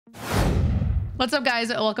What's up, guys?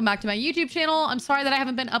 Welcome back to my YouTube channel. I'm sorry that I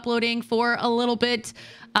haven't been uploading for a little bit.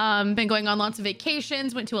 Been going on lots of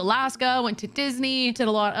vacations, went to Alaska, went to Disney, did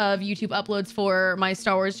a lot of YouTube uploads for my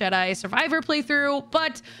Star Wars Jedi Survivor playthrough,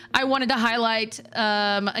 but I wanted to highlight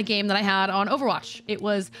a game that I had on Overwatch. It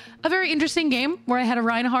was a very interesting game where I had a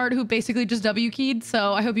Reinhardt who basically just W-keyed,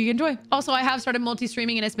 so I hope you enjoy. Also, I have started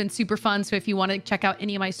multi-streaming and it's been super fun, so if you want to check out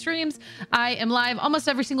any of my streams, I am live almost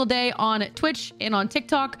every single day on Twitch and on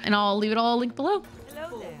TikTok, and I'll leave it all linked below.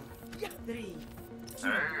 Hello there. 3, 2.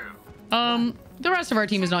 The rest of our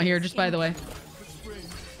team is not here, just by the way.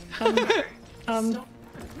 I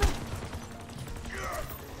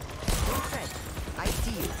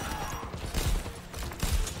see you.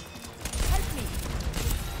 Help me.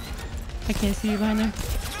 I can't see you behind there.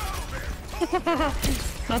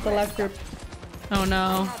 Not the left group. Oh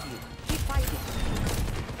no. Keep fighting.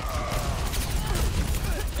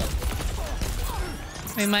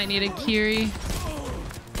 We might need a Kiri.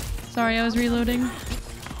 Sorry, I was reloading.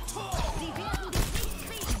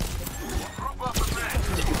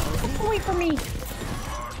 Wait for me.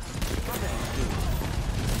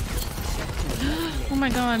 Oh my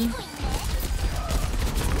god.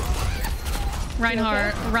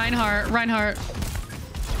 Reinhardt, Reinhardt.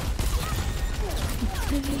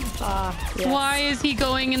 Yes. Why is he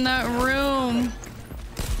going in that room?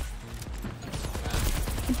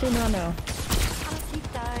 I do not know. He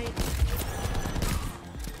died.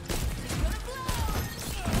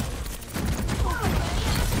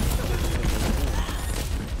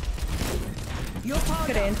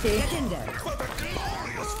 Good anti. Get in there. Cut the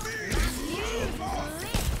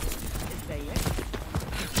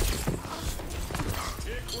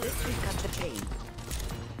chain.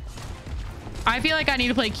 I feel like I need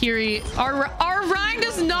to play Kiri. Our Rein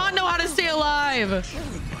does not know how to stay alive.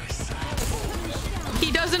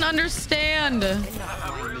 He doesn't understand.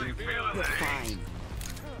 You're fine.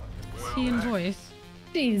 Is he in voice?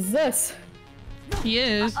 Jesus. He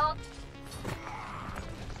is.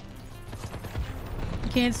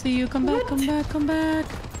 Can't see you. Come back, come back, come back.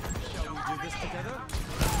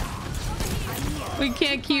 We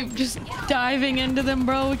can't keep just diving into them,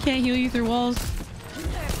 bro. We can't heal you through walls.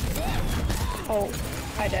 Oh,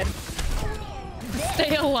 I did.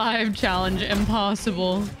 Stay alive challenge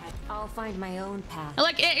impossible. I'll find my own path.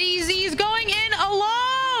 Like, he's going in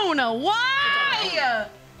alone. Why?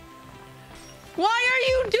 Why are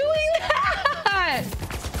you doing that?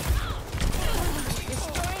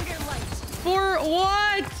 For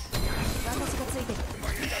what?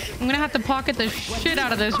 I'm gonna have to pocket the shit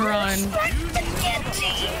out of this run.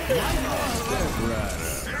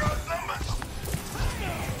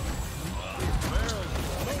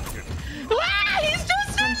 Ah, he's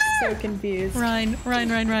just in there! So confused. Rein.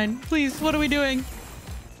 Please, what are we doing?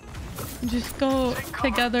 Just go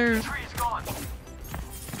together.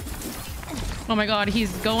 Oh my god,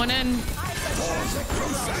 he's going in.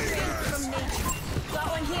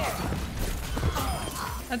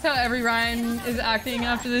 That's how every Rein is acting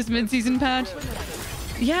after this mid-season patch.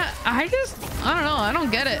 Yeah, I don't know. I don't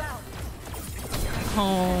get it.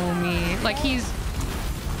 Homie. Like, it's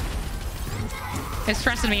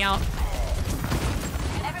stressing me out.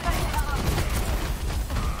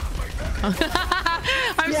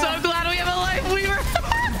 I'm so glad we have a life weaver.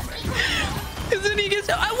 Because then he gets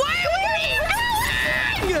to... Why are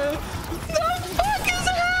you going? The fuck is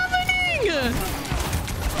happening?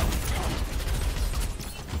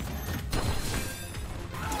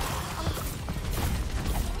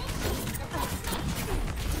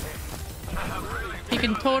 He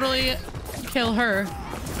can totally kill her.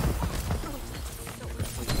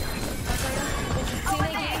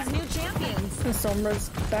 The Sombra's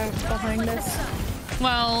back behind us.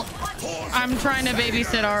 Well, I'm trying to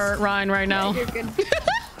babysit our Rein right now. You're good.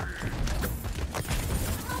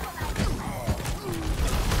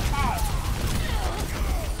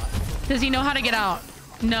 Does he know how to get out?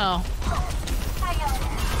 No.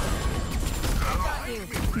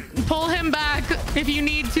 Pull him back if you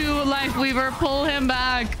need to, Life Weaver. Pull him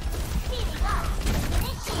back.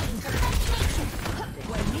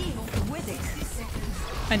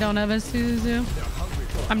 I don't have a Suzu.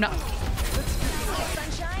 I'm not.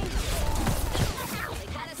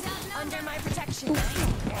 Under my protection.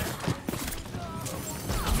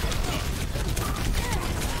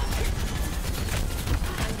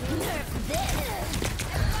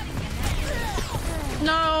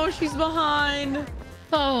 No, she's behind.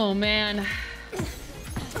 Oh, man.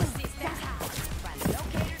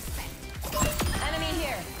 Enemy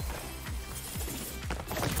here.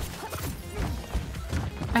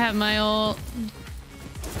 I have my ult.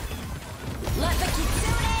 Let the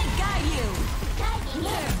kitsune guide you.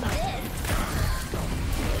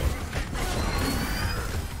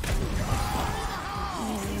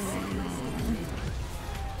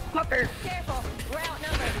 motherfucker. Careful, we're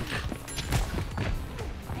outnumbered.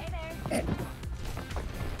 Hey there.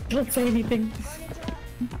 Don't say anything.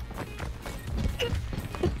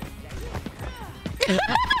 She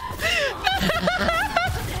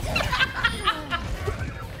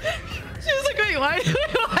was like, wait, why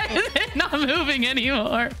is it not moving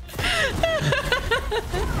anymore?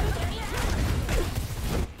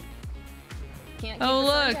 Oh,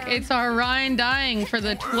 look, it's our Ryan dying for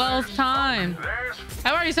the 12th time.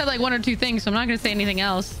 I've already said like one or two things, so I'm not going to say anything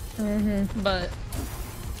else. But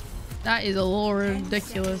that is a little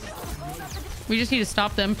ridiculous. We just need to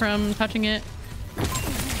stop them from touching it.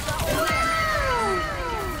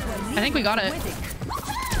 I think we got it.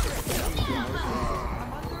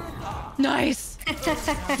 Nice.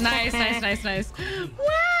 Nice.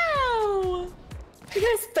 Wow. He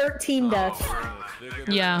has 13 deaths.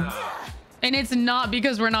 Yeah. And it's not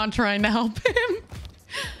because we're not trying to help him.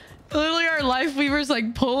 Literally our life weaver's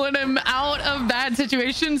like pulling him out of bad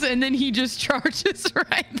situations and then he just charges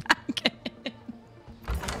right back in.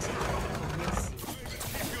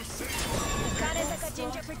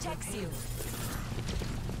 Ginger protects you.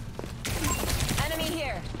 Enemy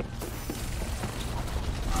here.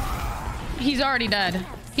 He's already dead.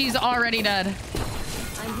 He's already dead. I'm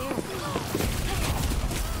here.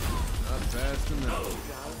 Not fast enough.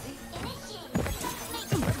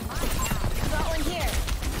 Got one here.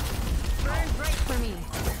 Burn bright for me.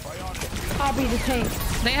 I'll be the tank.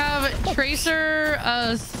 They have Tracer,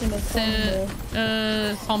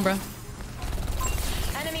 Sombra.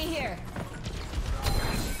 Enemy here.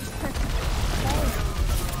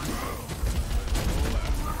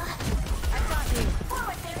 I've got you.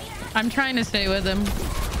 I'm trying to stay with him.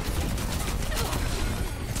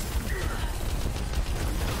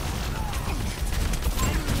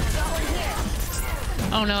 Got one here.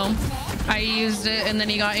 Oh no. I used it and then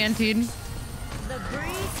he got antied. The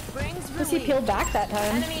breeze brings Was he relief. peeled back that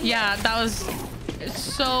time? Enemy here. Yeah, that was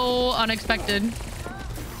so unexpected.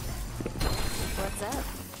 What's up?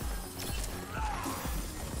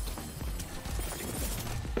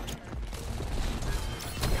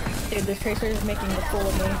 Dude, this Tracer is making a fool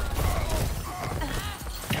of me.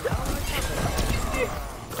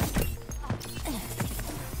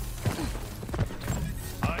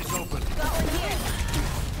 Eyes open. Got one here.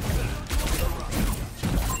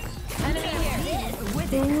 Enemy here.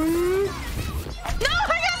 With it. No,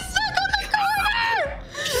 I got stuck on the corner!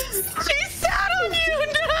 She sat on you,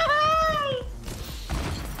 no!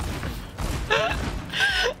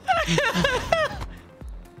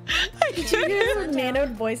 Did you hear the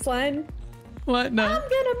nanoed voice line? What? No. I'm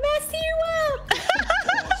gonna mess you up!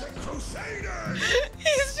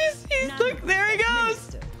 Look, there he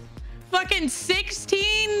goes. Fucking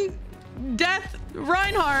 16 death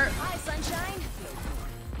Reinhardt. Hi, sunshine.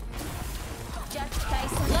 Just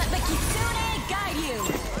face. Let the Kitsune guide you.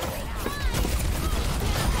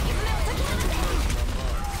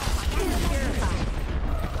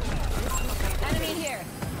 Enemy here.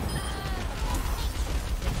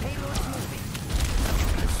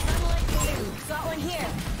 Sunlight blue. Got one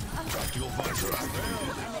here.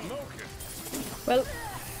 Well,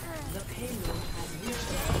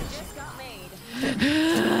 Just got made.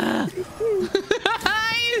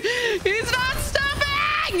 He's not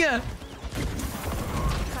stopping.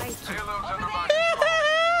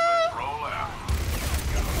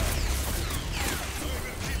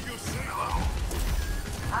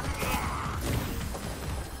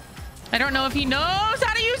 I don't know if he knows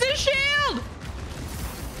how to use his shield.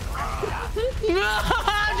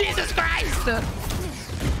 Jesus Christ.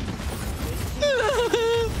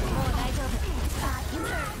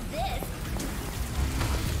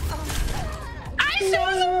 I saw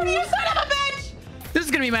you son of a bitch. This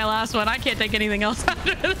is gonna be my last one. I can't take anything else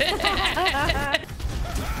after this.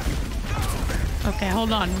 Okay,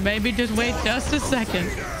 hold on. Maybe just wait just a second.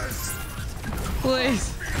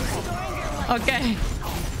 Please. Okay.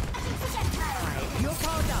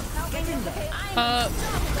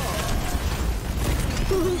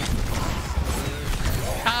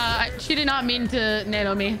 She did not mean to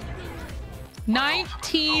nano me.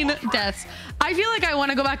 19 deaths. I feel like I want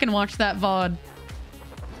to go back and watch that VOD.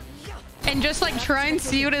 And just like try and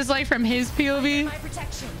see what it's like from his POV. My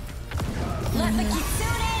protection. Let the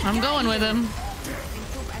Kitsune I'm going with him.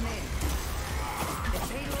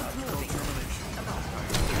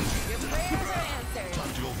 Your prayers are answered.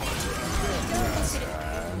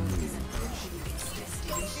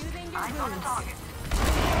 Soothing your wounds.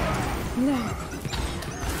 no.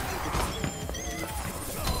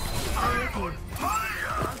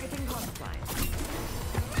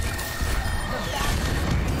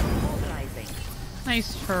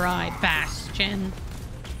 Nice try, Bastion.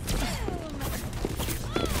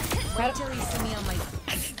 Wait till you see me on my...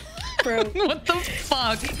 Bro, What the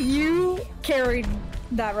fuck? you carried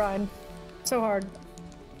that run so hard.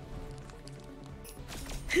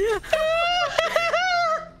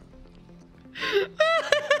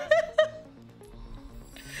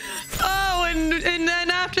 Oh, and then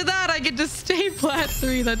after that, I get to stay plat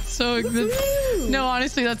 3. That's so exciting. No,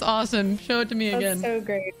 honestly, that's awesome. Show it to me again. That's so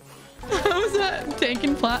great. How was that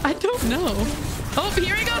taking plat? I don't know. Oh,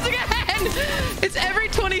 here he goes again. It's every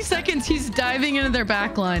 20 seconds he's diving into their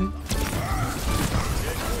back line.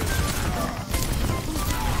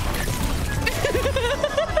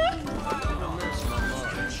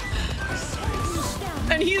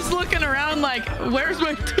 And he's looking around like, where's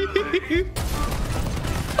my team?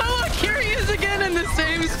 Oh, look, here he is again in the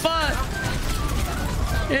same spot.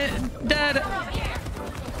 Dead.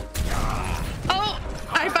 Oh,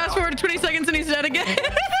 I fast forward 20 seconds and he's dead again.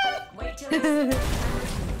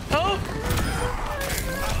 Oh,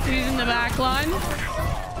 he's in the back line.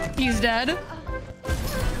 He's dead.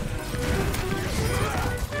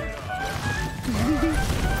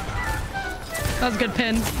 That was a good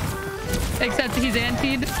pin. Except he's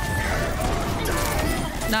antied.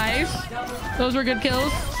 Nice. Those were good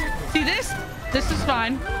kills. See this? This is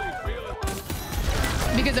fine.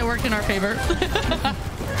 Because it worked in our favor.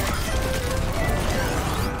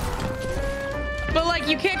 But like,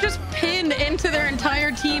 you can't just pin into their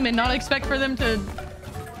entire team and not expect for them to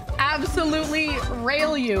absolutely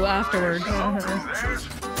rail you afterwards.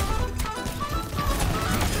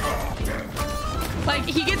 Like,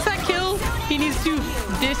 he gets that kill, he needs to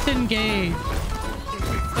disengage.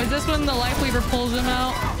 Was this when the Life Weaver pulls him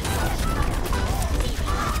out?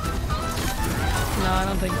 No, I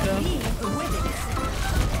don't think so.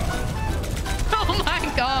 Oh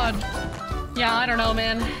my god. Yeah, I don't know,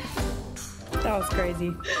 man. That was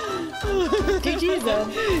crazy. GG's though.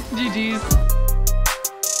 GG's.